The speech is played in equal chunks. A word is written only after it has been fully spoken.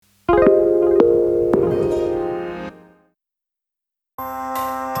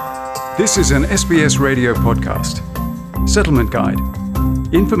This is an SBS radio podcast. Settlement Guide.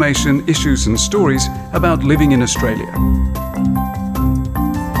 Information, issues and stories about living in Australia.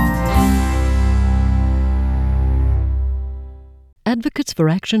 Advocates for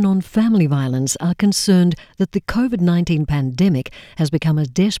action on family violence are concerned that the COVID-19 pandemic has become a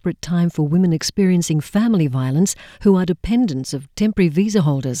desperate time for women experiencing family violence who are dependents of temporary visa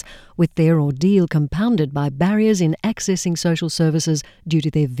holders, with their ordeal compounded by barriers in accessing social services due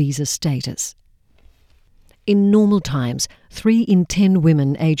to their visa status. In normal times, 3 in 10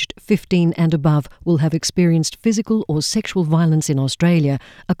 women aged 15 and above will have experienced physical or sexual violence in Australia,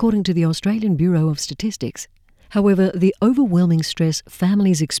 according to the Australian Bureau of Statistics. However, the overwhelming stress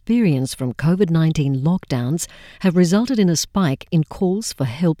families experience from COVID-19 lockdowns have resulted in a spike in calls for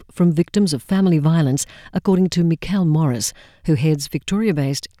help from victims of family violence, according to Michelle Morris, who heads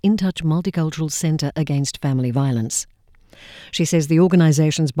Victoria-based InTouch Multicultural Centre Against Family Violence. She says the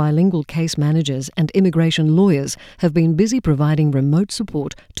organisation's bilingual case managers and immigration lawyers have been busy providing remote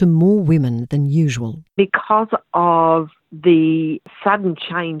support to more women than usual. Because of the sudden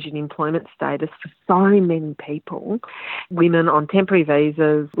change in employment status for so many people, women on temporary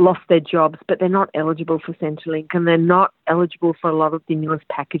visas lost their jobs, but they're not eligible for Centrelink and they're not eligible for a lot of stimulus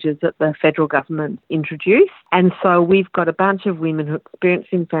packages that the federal government introduced. And so we've got a bunch of women who are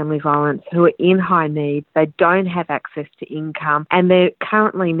experiencing family violence who are in high need. They don't have access to income and they're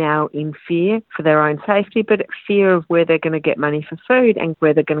currently now in fear for their own safety, but fear of where they're going to get money for food and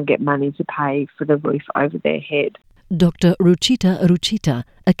where they're going to get money to pay for the roof over their head. Dr. Ruchita,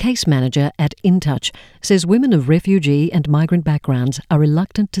 a case manager at InTouch, says women of refugee and migrant backgrounds are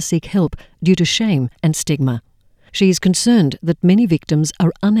reluctant to seek help due to shame and stigma. She is concerned that many victims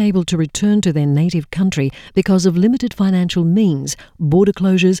are unable to return to their native country because of limited financial means, border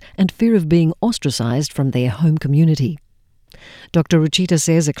closures and fear of being ostracised from their home community. Dr. Ruchita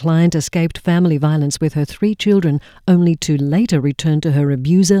says a client escaped family violence with her 3 children, only to later return to her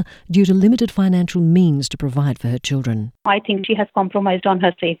abuser due to limited financial means to provide for her children. I think she has compromised on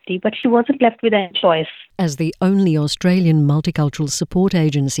her safety, but she wasn't left with any choice. As the only Australian multicultural support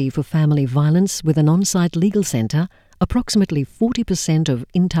agency for family violence with an on-site legal centre, approximately 40% of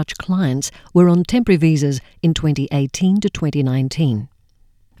InTouch clients were on temporary visas in 2018 to 2019.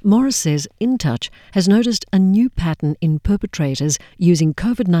 Morris says InTouch has noticed a new pattern in perpetrators using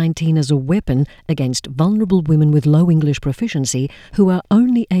COVID-19 as a weapon against vulnerable women with low English proficiency who are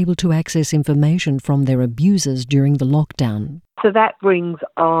only able to access information from their abusers during the lockdown. So that brings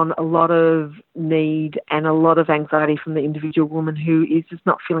on a lot of need and a lot of anxiety from the individual woman who is just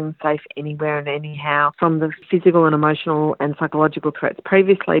not feeling safe anywhere and anyhow from the physical and emotional and psychological threats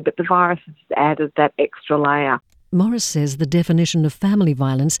previously, but the virus has added that extra layer. Morris says the definition of family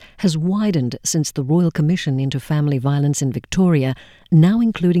violence has widened since the Royal Commission into Family Violence in Victoria, now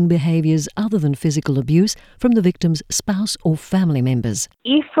including behaviours other than physical abuse from the victim's spouse or family members.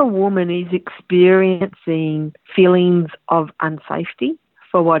 If a woman is experiencing feelings of unsafety,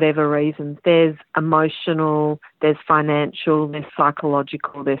 for whatever reasons, there's emotional, there's financial, there's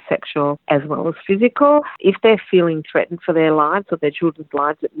psychological, there's sexual, as well as physical. If they're feeling threatened for their lives or their children's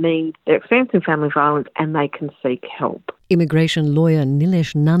lives, it means they're experiencing family violence and they can seek help. Immigration lawyer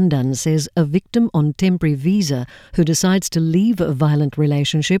Nilesh Nandan says a victim on temporary visa who decides to leave a violent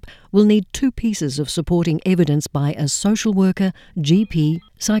relationship will need 2 pieces of supporting evidence by a social worker, GP,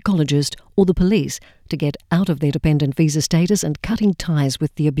 psychologist or the police to get out of their dependent visa status and cutting ties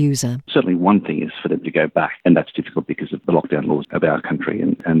with the abuser. Certainly one thing is for them to go back, and that's difficult because of the lockdown laws of our country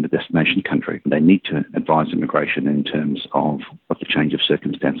and the destination country. They need to advise immigration in terms of what the change of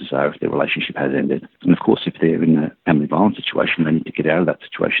circumstances are if their relationship has ended. And of course, if they're in a family violence situation, they need to get out of that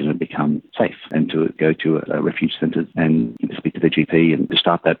situation and become safe and to go to a refuge centre and speak to their GP and to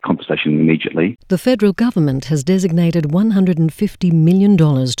start that conversation immediately. The federal government has designated $150 million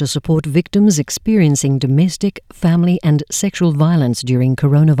to support victims experiencing domestic, family and sexual violence during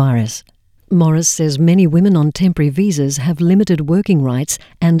coronavirus. Morris says many women on temporary visas have limited working rights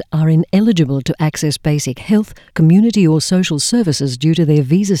and are ineligible to access basic health, community or social services due to their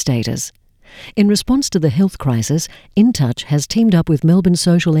visa status. In response to the health crisis, InTouch has teamed up with Melbourne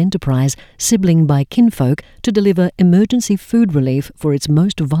social enterprise Sibling by Kinfolk to deliver emergency food relief for its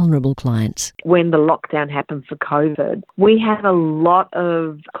most vulnerable clients. When the lockdown happened for COVID, we had a lot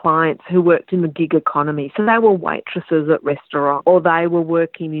of clients who worked in the gig economy. So they were waitresses at restaurants or they were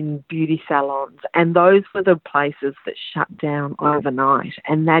working in beauty salons, and those were the places that shut down overnight.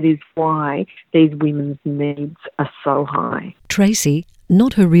 And that is why these women's needs are so high. Tracy,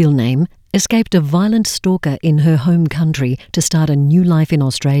 not her real name, escaped a violent stalker in her home country to start a new life in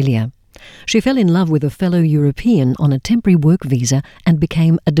Australia. She fell in love with a fellow European on a temporary work visa and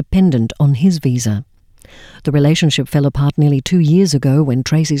became a dependent on his visa. The relationship fell apart nearly 2 years ago when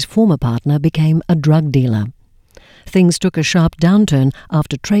Tracy's former partner became a drug dealer. Things took a sharp downturn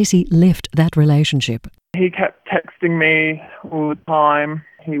after Tracy left that relationship. He kept texting me all the time.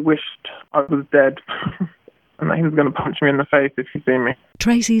 He wished I was dead and that he was going to punch me in the face if he seen me.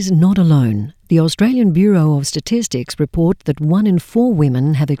 Tracy's not alone. The Australian Bureau of Statistics report that 1 in 4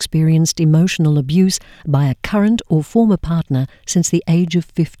 women have experienced emotional abuse by a current or former partner since the age of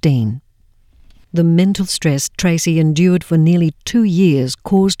 15. The mental stress Tracy endured for nearly 2 years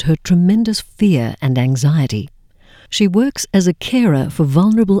caused her tremendous fear and anxiety. She works as a carer for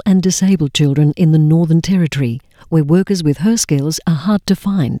vulnerable and disabled children in the Northern Territory, where workers with her skills are hard to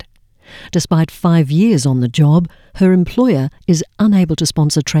find. Despite 5 years on the job, her employer is unable to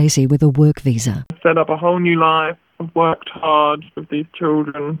sponsor Tracy with a work visa. I've set up a whole new life. I've worked hard with these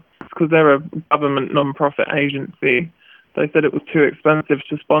children because they're a government non-profit agency. They said it was too expensive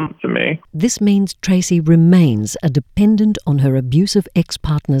to sponsor me. This means Tracy remains a dependent on her abusive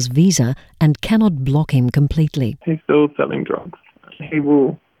ex-partner's visa and cannot block him completely. He's still selling drugs. He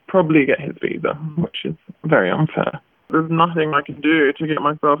will probably get his visa, which is very unfair. There's nothing I can do to get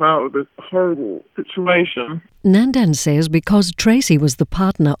myself out of this horrible situation. Nandan says because Tracy was the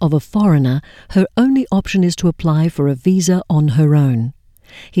partner of a foreigner, her only option is to apply for a visa on her own.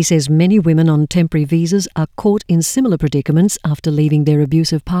 He says many women on temporary visas are caught in similar predicaments after leaving their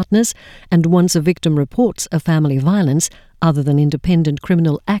abusive partners, and once a victim reports a family violence, other than independent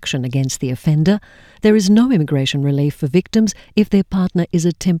criminal action against the offender, there is no immigration relief for victims if their partner is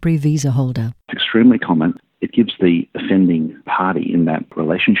a temporary visa holder. It's extremely common. It gives the offending party in that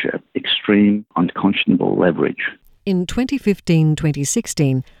relationship extreme, unconscionable leverage. In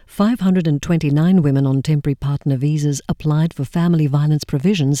 2015-2016, 529 women on temporary partner visas applied for family violence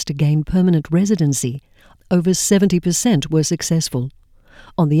provisions to gain permanent residency. Over 70% were successful.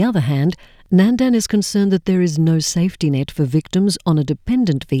 On the other hand, Nandan is concerned that there is no safety net for victims on a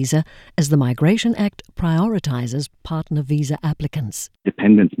dependent visa as the Migration Act prioritises partner visa applicants.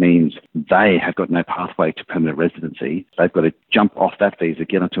 Dependent means they have got no pathway to permanent residency. They've got to jump off that visa,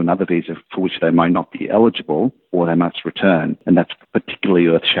 get onto another visa for which they might not be eligible, or they must return. And that's particularly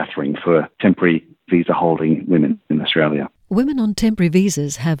earth-shattering for temporary visa-holding women in Australia. Women on temporary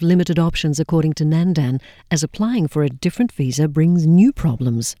visas have limited options according to Nandan, as applying for a different visa brings new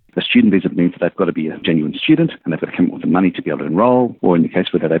problems. The student visa means that they've got to be a genuine student and they've got to come up with the money to be able to enrol, or in the case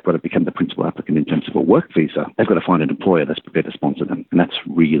where they've got to become the principal applicant in terms of a work visa, they've got to find an employer that's prepared to sponsor them. And that's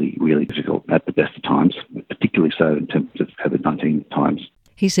really, really difficult at the best of times, particularly so in terms of COVID-19 times.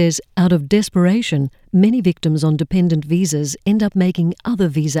 He says, out of desperation, many victims on dependent visas end up making other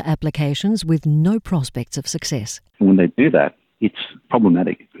visa applications with no prospects of success. And when they do that, it's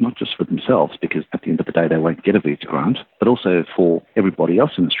problematic, not just for themselves, because at the end of the day they won't get a visa grant, but also for everybody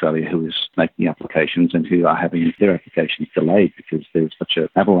else in Australia who is making applications and who are having their applications delayed because there's such an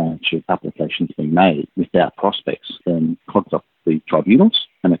avalanche of applications being made without prospects. Then it clogs up the tribunals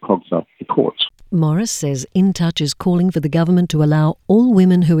and it clogs up the courts. Morris says In Touch is calling for the government to allow all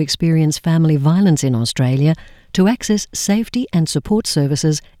women who experience family violence in Australia to access safety and support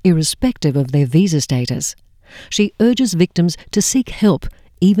services irrespective of their visa status. She urges victims to seek help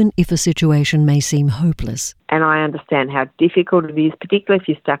even if a situation may seem hopeless. And I understand how difficult it is, particularly if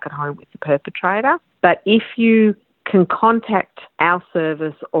you're stuck at home with the perpetrator. But if you can contact our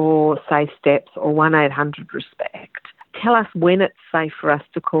service or Safe Steps or 1-800-RESPECT, tell us when it's safe for us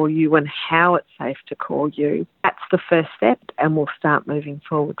to call you and how it's safe to call you. That's the first step, and we'll start moving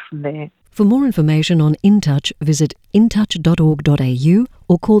forward from there. For more information on In Touch, visit intouch.org.au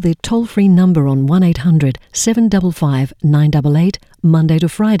or call their toll-free number on 1800 755 988 Monday to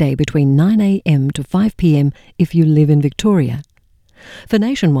Friday between 9 a.m. to 5 p.m. if you live in Victoria. For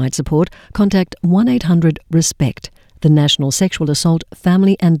nationwide support, contact 1-800-RESPECT, the National Sexual Assault,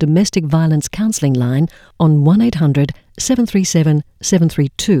 Family and Domestic Violence Counselling line on 1800 737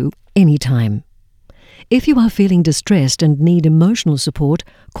 732 anytime. If you are feeling distressed and need emotional support,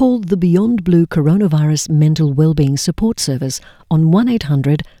 call the Beyond Blue Coronavirus Mental Wellbeing Support Service on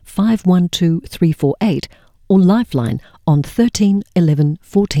 1800 512 348 or Lifeline on 13 11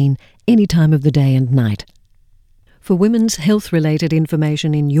 14 any time of the day and night. For women's health-related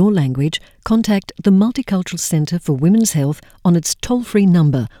information in your language, contact the Multicultural Centre for Women's Health on its toll-free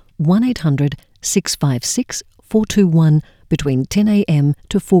number 1800 656 421 between 10 a.m.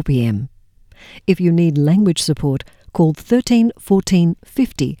 to 4 p.m. If you need language support, call 13 14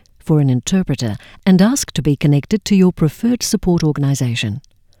 50 for an interpreter and ask to be connected to your preferred support organisation.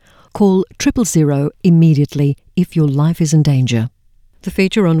 Call 000 immediately if your life is in danger. The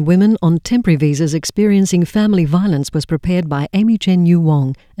feature on women on temporary visas experiencing family violence was prepared by Amy Chen Yu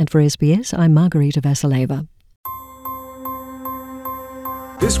Wong, and for SBS, I'm Margarita Vasileva.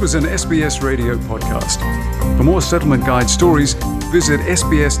 This was an SBS radio podcast. For more Settlement Guide stories, visit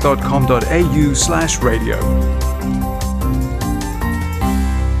sbs.com.au/radio.